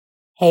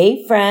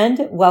Hey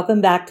friend, welcome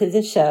back to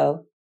the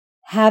show.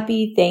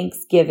 Happy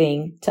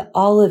Thanksgiving to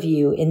all of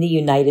you in the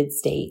United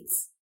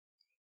States.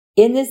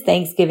 In this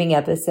Thanksgiving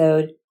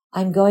episode,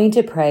 I'm going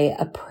to pray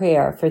a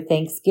prayer for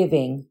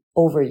Thanksgiving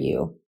over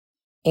you.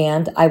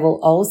 And I will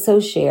also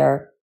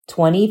share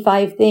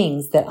 25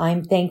 things that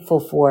I'm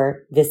thankful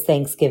for this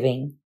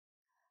Thanksgiving.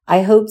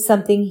 I hope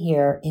something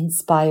here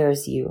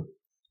inspires you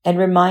and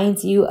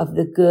reminds you of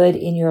the good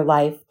in your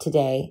life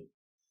today.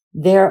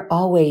 There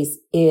always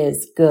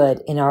is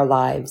good in our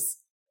lives.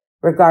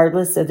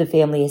 Regardless of the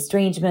family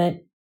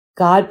estrangement,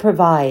 God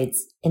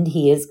provides and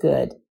He is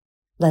good.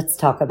 Let's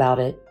talk about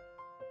it.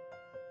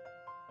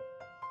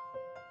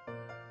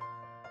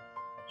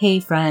 Hey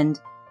friend,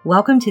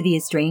 welcome to the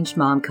Estranged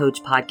Mom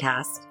Coach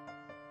podcast.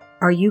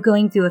 Are you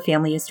going through a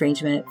family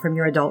estrangement from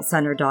your adult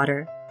son or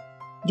daughter?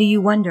 Do you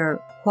wonder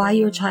why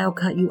your child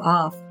cut you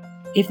off,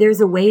 if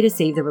there's a way to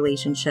save the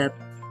relationship,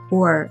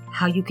 or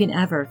how you can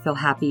ever feel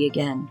happy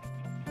again?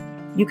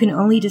 You can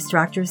only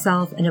distract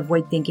yourself and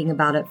avoid thinking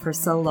about it for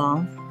so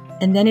long,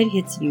 and then it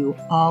hits you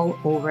all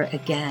over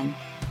again.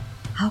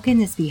 How can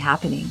this be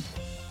happening?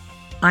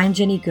 I'm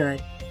Jenny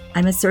Good.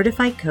 I'm a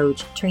certified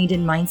coach trained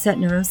in mindset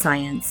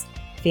neuroscience,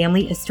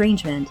 family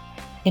estrangement,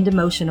 and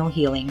emotional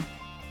healing.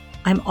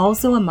 I'm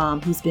also a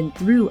mom who's been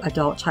through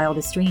adult-child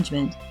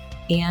estrangement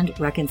and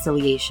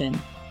reconciliation.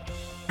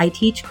 I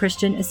teach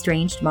Christian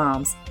estranged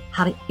moms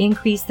how to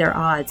increase their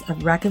odds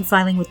of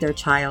reconciling with their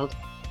child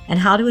and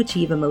how to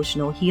achieve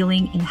emotional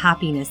healing and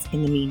happiness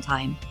in the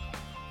meantime.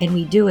 And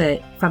we do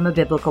it from a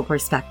biblical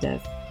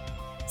perspective.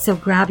 So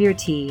grab your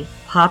tea,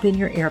 pop in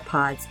your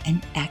AirPods,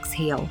 and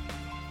exhale.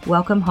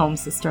 Welcome home,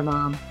 Sister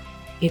Mom.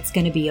 It's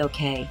going to be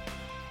okay.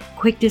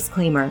 Quick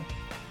disclaimer,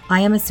 I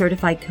am a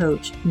certified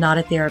coach, not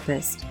a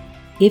therapist.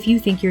 If you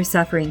think you're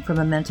suffering from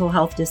a mental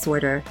health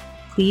disorder,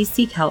 please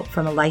seek help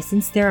from a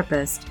licensed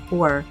therapist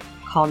or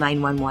call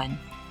 911.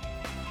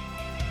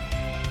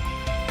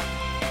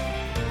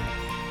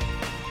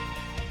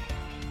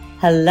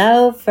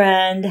 Hello,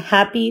 friend.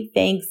 Happy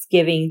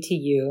Thanksgiving to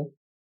you.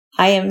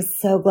 I am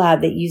so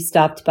glad that you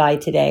stopped by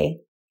today.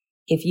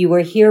 If you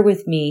were here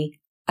with me,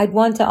 I'd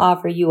want to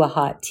offer you a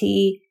hot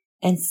tea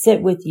and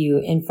sit with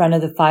you in front of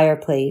the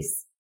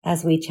fireplace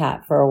as we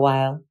chat for a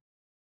while.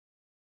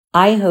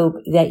 I hope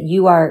that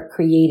you are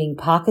creating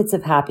pockets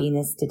of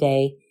happiness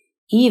today,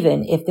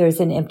 even if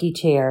there's an empty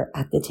chair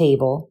at the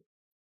table.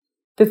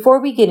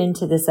 Before we get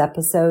into this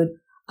episode,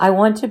 I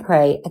want to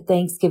pray a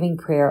Thanksgiving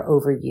prayer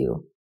over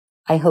you.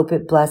 I hope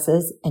it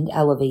blesses and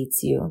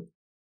elevates you.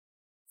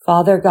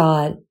 Father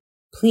God,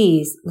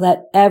 please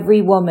let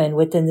every woman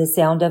within the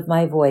sound of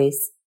my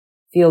voice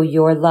feel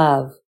your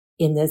love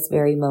in this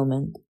very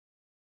moment.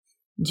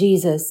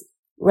 Jesus,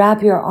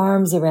 wrap your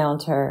arms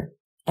around her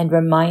and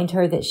remind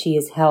her that she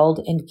is held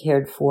and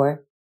cared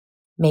for.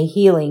 May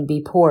healing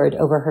be poured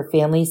over her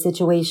family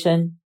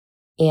situation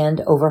and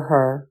over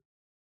her.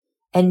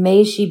 And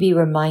may she be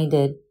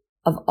reminded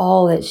of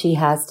all that she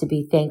has to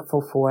be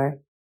thankful for.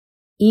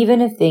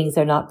 Even if things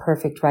are not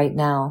perfect right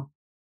now,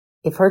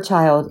 if her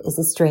child is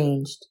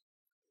estranged,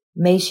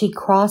 may she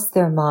cross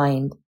their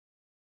mind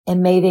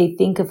and may they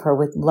think of her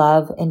with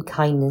love and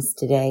kindness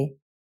today.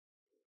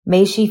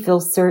 May she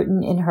feel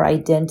certain in her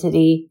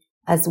identity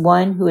as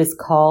one who is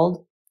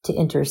called to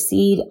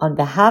intercede on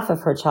behalf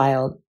of her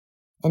child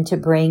and to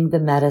bring the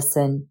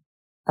medicine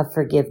of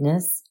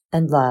forgiveness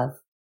and love.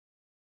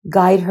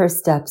 Guide her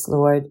steps,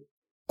 Lord,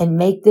 and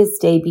make this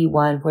day be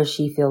one where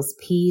she feels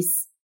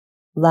peace,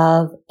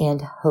 love,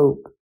 and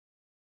hope.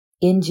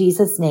 In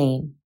Jesus'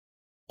 name,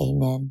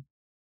 amen.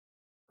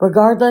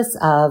 Regardless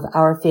of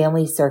our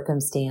family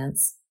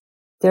circumstance,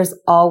 there's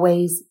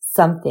always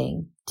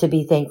something to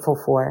be thankful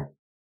for.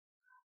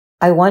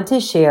 I want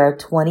to share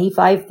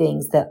 25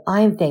 things that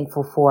I'm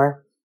thankful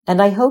for, and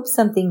I hope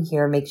something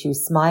here makes you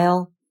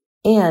smile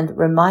and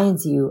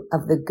reminds you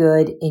of the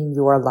good in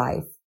your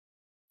life.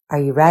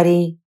 Are you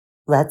ready?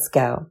 Let's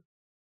go.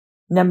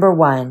 Number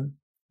 1,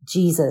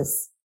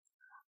 Jesus.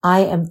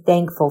 I am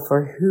thankful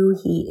for who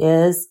He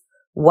is,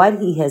 what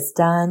He has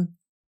done,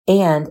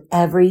 and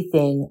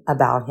everything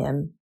about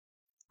Him.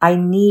 I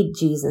need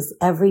Jesus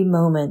every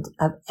moment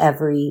of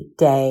every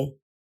day.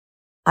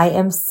 I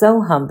am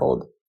so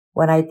humbled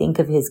when I think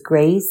of His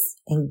grace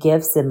and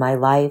gifts in my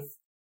life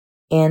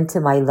and to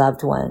my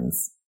loved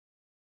ones.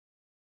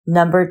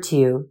 Number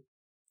 2,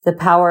 the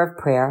power of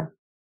prayer.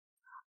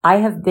 I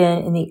have been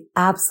in the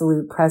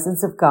absolute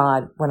presence of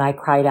God when I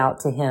cried out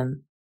to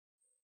Him.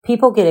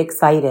 People get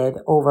excited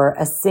over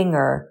a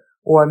singer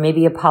or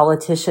maybe a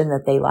politician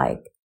that they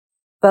like,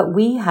 but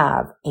we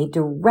have a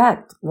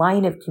direct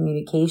line of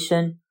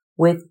communication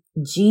with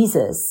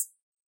Jesus.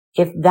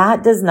 If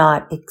that does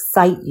not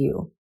excite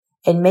you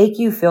and make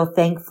you feel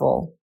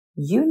thankful,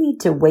 you need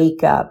to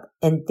wake up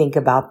and think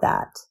about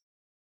that.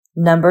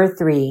 Number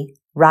 3,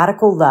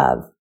 radical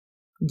love.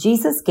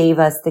 Jesus gave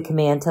us the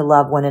command to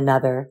love one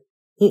another.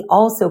 He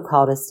also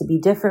called us to be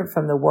different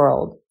from the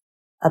world,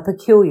 a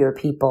peculiar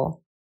people.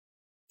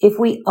 If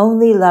we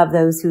only love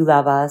those who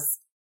love us,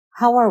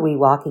 how are we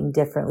walking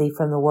differently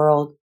from the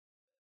world?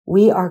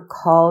 We are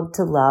called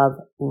to love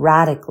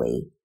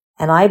radically,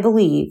 and I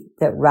believe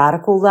that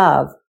radical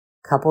love,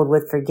 coupled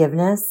with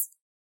forgiveness,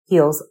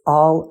 heals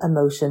all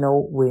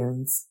emotional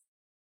wounds.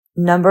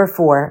 Number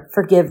 4,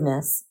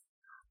 forgiveness.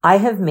 I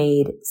have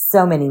made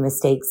so many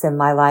mistakes in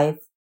my life,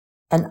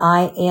 and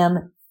I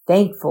am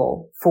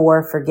thankful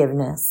for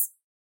forgiveness.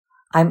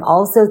 I'm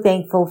also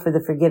thankful for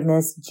the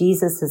forgiveness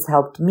Jesus has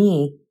helped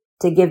me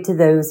to give to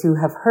those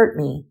who have hurt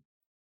me,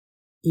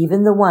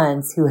 even the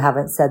ones who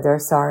haven't said they're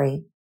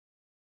sorry.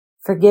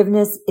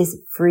 Forgiveness is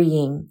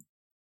freeing,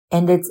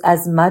 and it's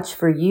as much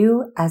for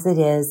you as it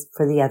is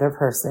for the other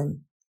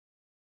person.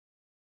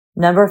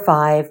 Number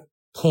 5,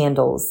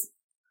 candles.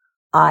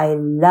 I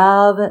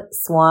love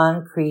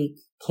Swan Creek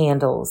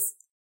candles.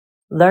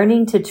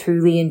 Learning to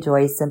truly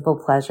enjoy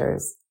simple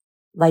pleasures,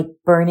 like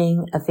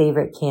burning a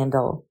favorite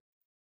candle,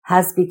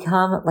 has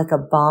become like a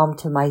balm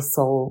to my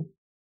soul.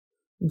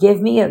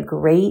 Give me a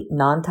great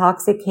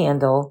non-toxic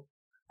candle,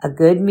 a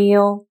good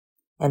meal,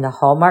 and a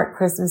Hallmark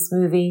Christmas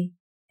movie,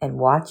 and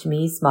watch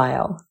me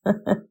smile.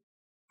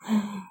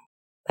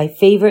 My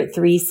favorite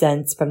 3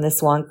 scents from the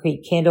Swan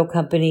Creek Candle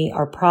Company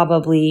are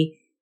probably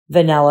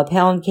vanilla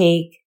pound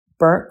cake,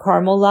 burnt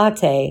caramel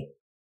latte,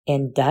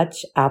 and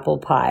Dutch apple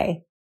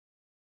pie.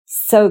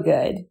 So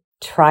good.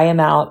 Try them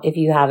out if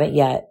you haven't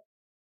yet.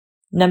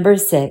 Number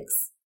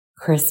 6,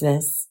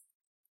 Christmas.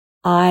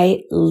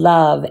 I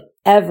love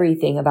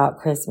everything about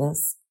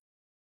Christmas.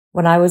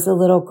 When I was a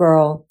little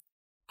girl,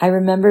 I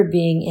remember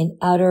being in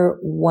utter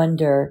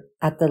wonder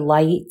at the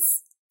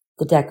lights,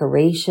 the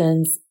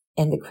decorations,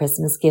 and the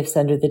Christmas gifts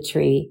under the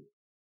tree.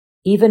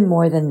 Even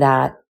more than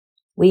that,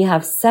 we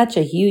have such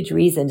a huge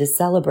reason to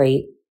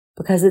celebrate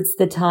because it's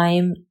the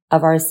time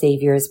of our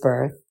Savior's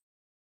birth,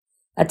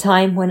 a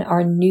time when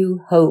our new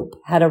hope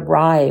had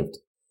arrived.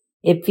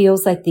 It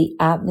feels like the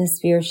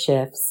atmosphere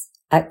shifts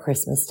at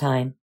Christmas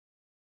time.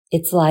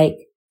 It's like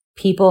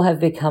people have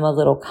become a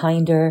little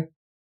kinder,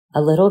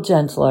 a little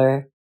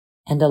gentler,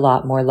 and a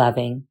lot more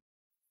loving.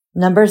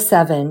 Number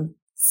 7,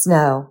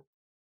 snow.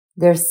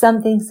 There's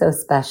something so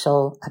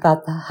special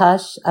about the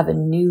hush of a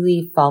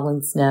newly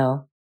fallen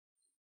snow,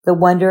 the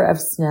wonder of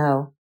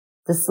snow,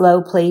 the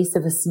slow pace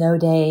of a snow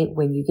day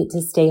when you get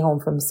to stay home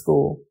from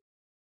school,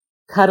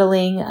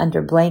 cuddling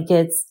under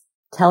blankets,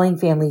 telling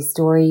family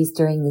stories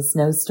during the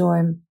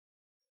snowstorm.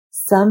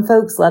 Some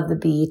folks love the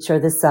beach or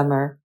the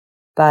summer,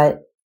 but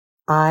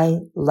I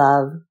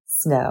love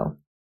snow.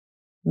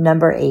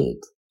 Number 8,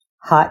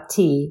 hot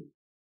tea,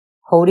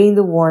 holding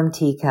the warm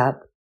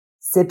teacup,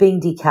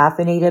 sipping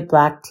decaffeinated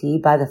black tea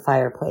by the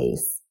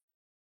fireplace.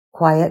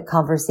 Quiet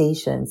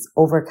conversations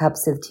over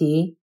cups of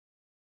tea?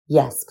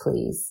 Yes,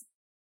 please.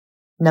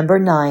 Number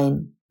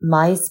 9,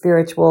 my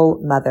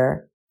spiritual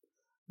mother.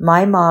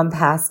 My mom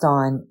passed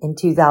on in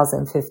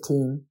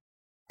 2015,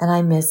 and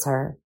I miss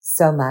her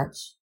so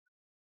much.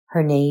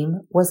 Her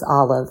name was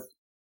Olive.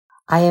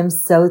 I am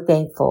so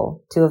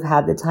thankful to have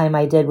had the time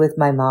I did with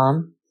my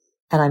mom,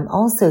 and I'm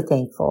also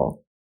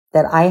thankful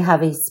that I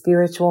have a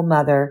spiritual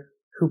mother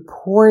who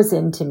pours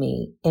into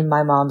me in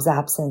my mom's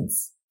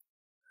absence.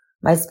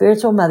 My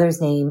spiritual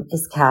mother's name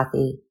is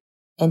Kathy,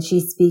 and she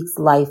speaks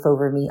life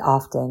over me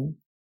often.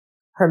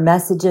 Her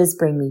messages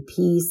bring me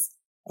peace,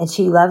 and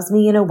she loves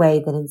me in a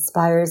way that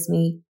inspires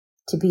me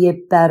to be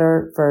a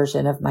better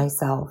version of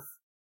myself.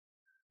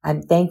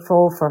 I'm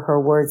thankful for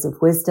her words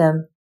of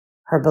wisdom,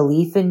 her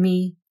belief in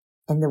me,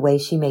 and the way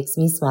she makes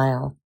me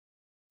smile.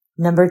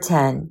 Number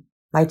 10,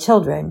 my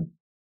children.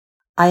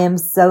 I am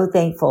so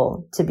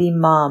thankful to be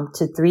mom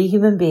to 3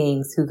 human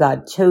beings who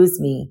God chose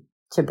me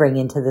to bring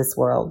into this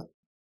world.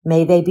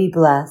 May they be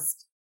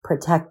blessed,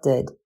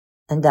 protected,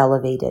 and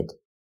elevated.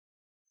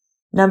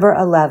 Number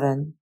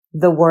 11,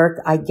 the work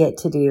I get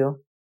to do.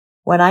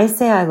 When I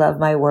say I love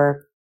my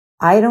work,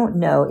 I don't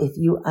know if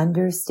you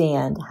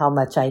understand how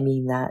much I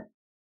mean that.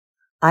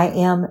 I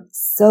am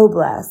so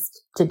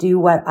blessed to do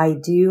what I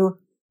do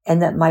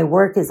and that my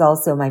work is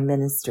also my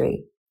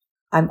ministry.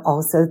 I'm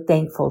also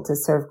thankful to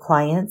serve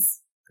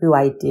clients who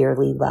I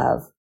dearly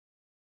love.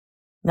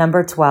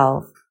 Number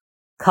 12,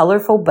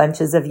 colorful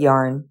bunches of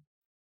yarn.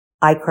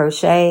 I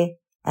crochet,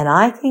 and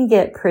I can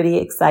get pretty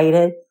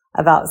excited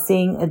about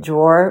seeing a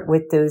drawer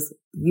with those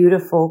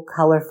beautiful,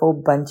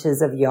 colorful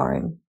bunches of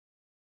yarn.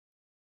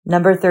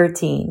 Number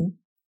 13,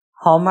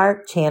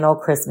 Hallmark Channel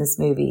Christmas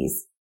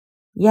movies.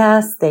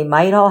 Yes, they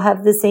might all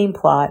have the same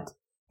plot,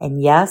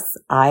 and yes,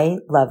 I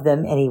love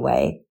them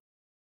anyway.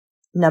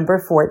 Number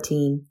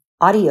 14,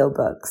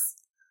 audiobooks.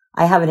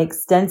 I have an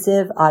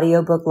extensive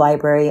audiobook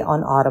library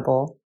on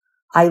Audible.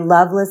 I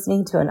love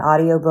listening to an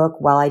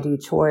audiobook while I do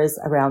chores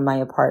around my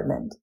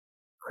apartment.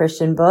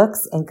 Christian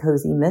books and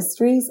cozy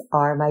mysteries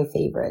are my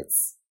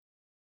favorites.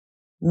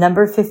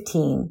 Number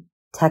 15,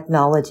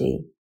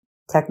 technology.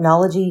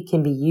 Technology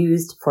can be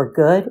used for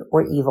good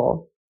or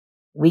evil.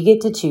 We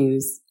get to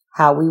choose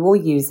how we will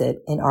use it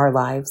in our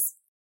lives.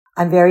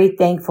 I'm very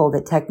thankful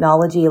that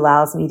technology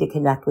allows me to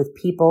connect with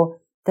people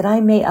that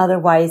I may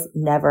otherwise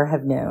never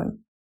have known.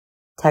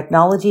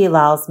 Technology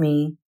allows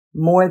me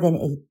more than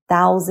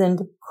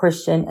 1,000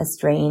 Christian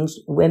estranged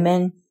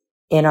women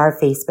in our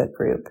Facebook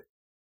group.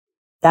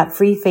 That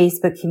free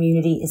Facebook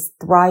community is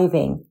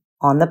thriving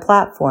on the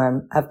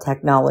platform of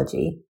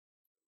technology.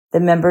 The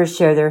members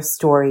share their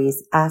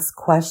stories, ask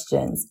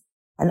questions,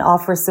 and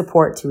offer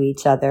support to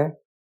each other.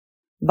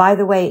 By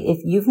the way, if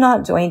you've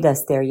not joined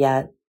us there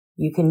yet,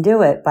 you can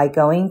do it by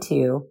going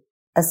to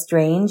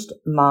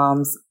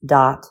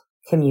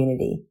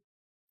estrangedmoms.community.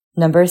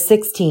 Number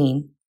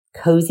 16,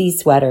 cozy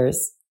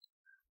sweaters.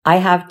 I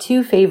have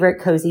 2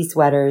 favorite cozy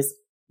sweaters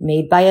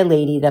made by a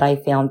lady that I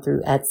found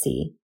through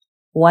Etsy.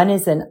 One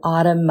is an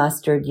autumn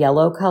mustard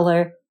yellow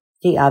color.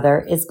 The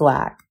other is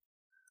black.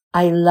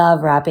 I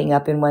love wrapping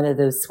up in one of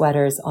those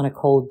sweaters on a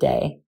cold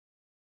day.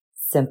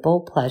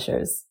 Simple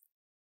pleasures.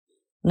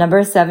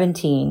 Number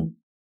 17,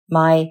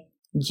 my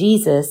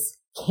Jesus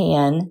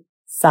Can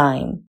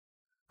sign.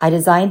 I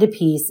designed a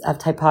piece of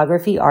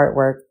typography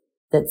artwork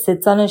that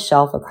sits on a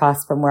shelf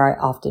across from where I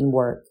often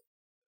work.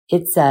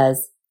 It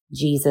says,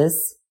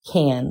 Jesus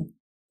can.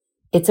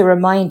 It's a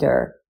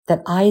reminder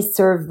that I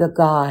serve the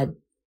God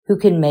who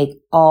can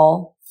make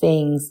all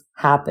things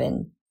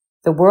happen.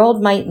 The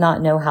world might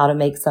not know how to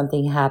make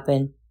something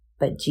happen,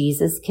 but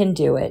Jesus can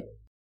do it.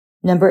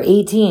 Number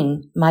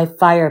 18, my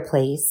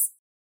fireplace.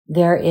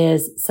 There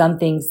is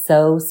something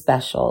so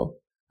special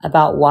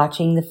about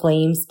watching the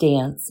flames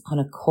dance on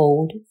a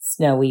cold,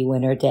 snowy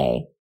winter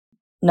day.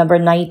 Number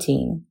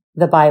 19,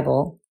 the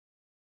Bible.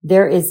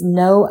 There is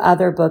no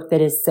other book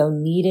that is so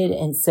needed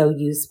and so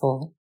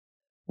useful.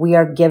 We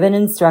are given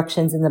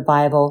instructions in the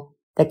Bible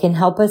that can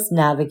help us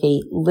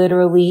navigate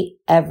literally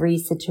every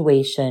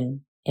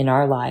situation in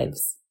our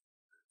lives.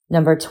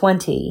 Number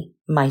 20,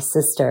 my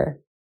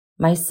sister.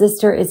 My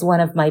sister is one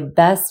of my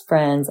best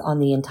friends on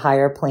the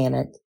entire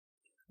planet.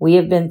 We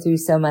have been through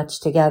so much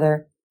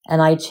together,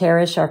 and I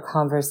cherish our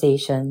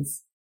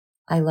conversations.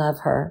 I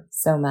love her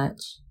so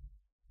much.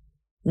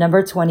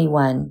 Number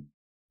 21,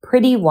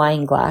 pretty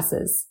wine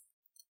glasses.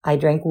 I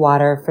drink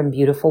water from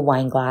beautiful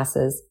wine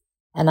glasses,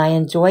 and I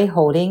enjoy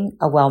holding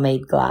a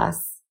well-made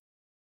glass.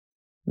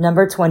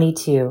 Number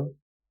 22,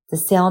 the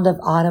sound of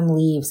autumn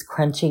leaves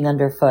crunching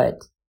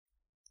underfoot.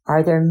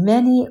 Are there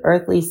many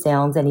earthly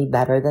sounds any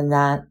better than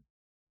that?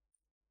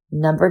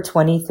 Number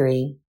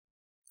 23,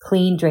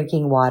 clean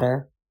drinking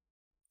water.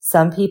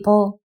 Some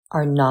people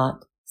are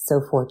not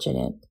so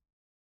fortunate.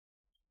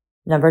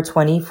 Number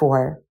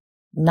 24,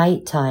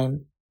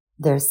 nighttime.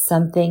 There's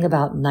something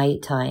about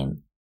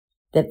nighttime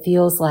that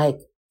feels like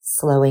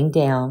slowing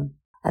down,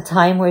 a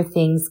time where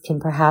things can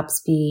perhaps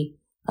be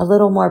a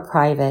little more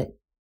private,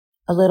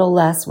 a little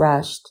less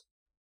rushed,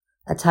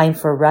 a time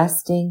for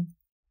resting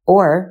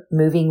or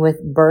moving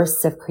with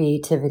bursts of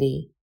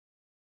creativity.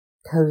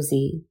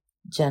 Cozy,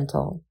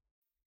 gentle.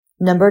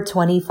 Number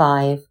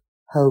 25,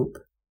 hope.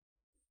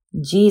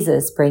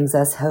 Jesus brings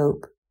us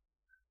hope.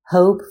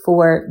 Hope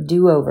for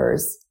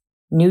do-overs,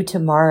 new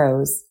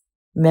tomorrows,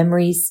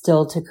 memories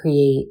still to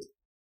create.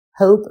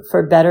 Hope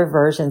for better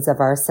versions of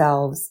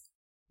ourselves,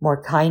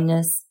 more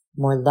kindness,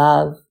 more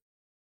love,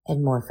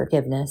 and more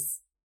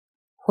forgiveness.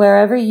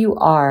 Wherever you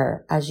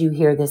are as you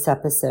hear this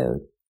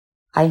episode,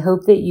 I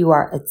hope that you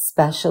are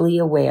especially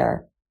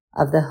aware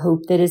of the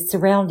hope that is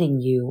surrounding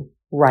you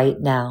right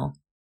now.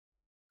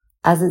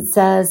 As it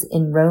says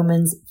in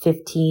Romans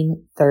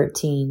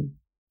 15:13,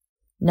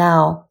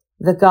 now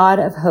the God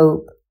of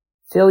hope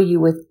fill you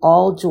with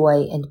all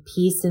joy and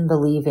peace in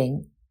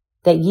believing,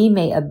 that ye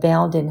may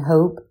abound in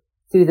hope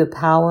through the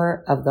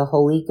power of the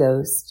Holy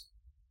Ghost.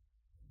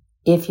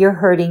 If you're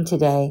hurting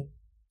today,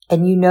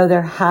 and you know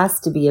there has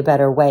to be a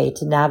better way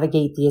to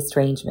navigate the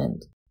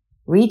estrangement,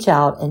 reach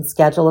out and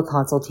schedule a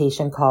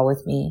consultation call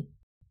with me.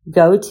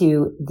 Go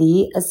to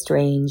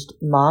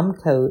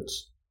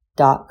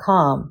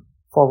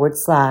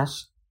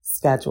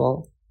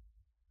theestrangedmomcoach.com/schedule.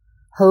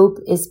 Hope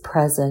is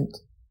present.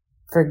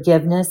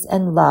 Forgiveness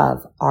and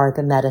love are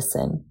the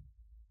medicine.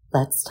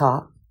 Let's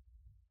talk.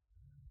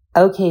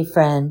 Okay,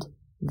 friend,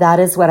 that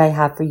is what I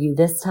have for you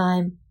this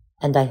time,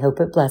 and I hope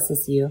it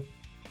blesses you.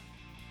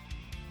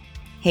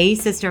 Hey,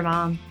 Sister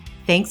Mom.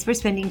 Thanks for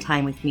spending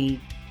time with me.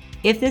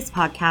 If this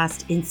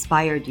podcast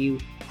inspired you,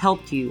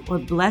 helped you, or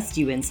blessed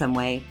you in some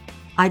way,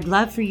 I'd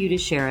love for you to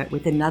share it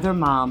with another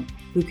mom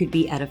who could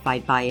be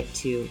edified by it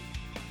too.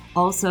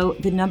 Also,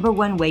 the number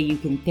one way you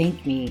can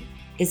thank me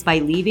is by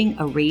leaving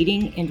a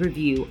rating and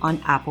review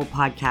on Apple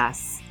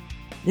Podcasts.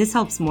 This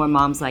helps more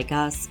moms like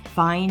us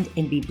find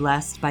and be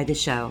blessed by the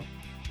show.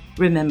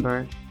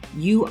 Remember,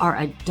 you are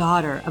a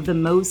daughter of the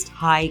Most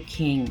High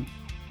King,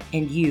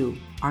 and you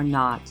are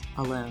not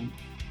alone.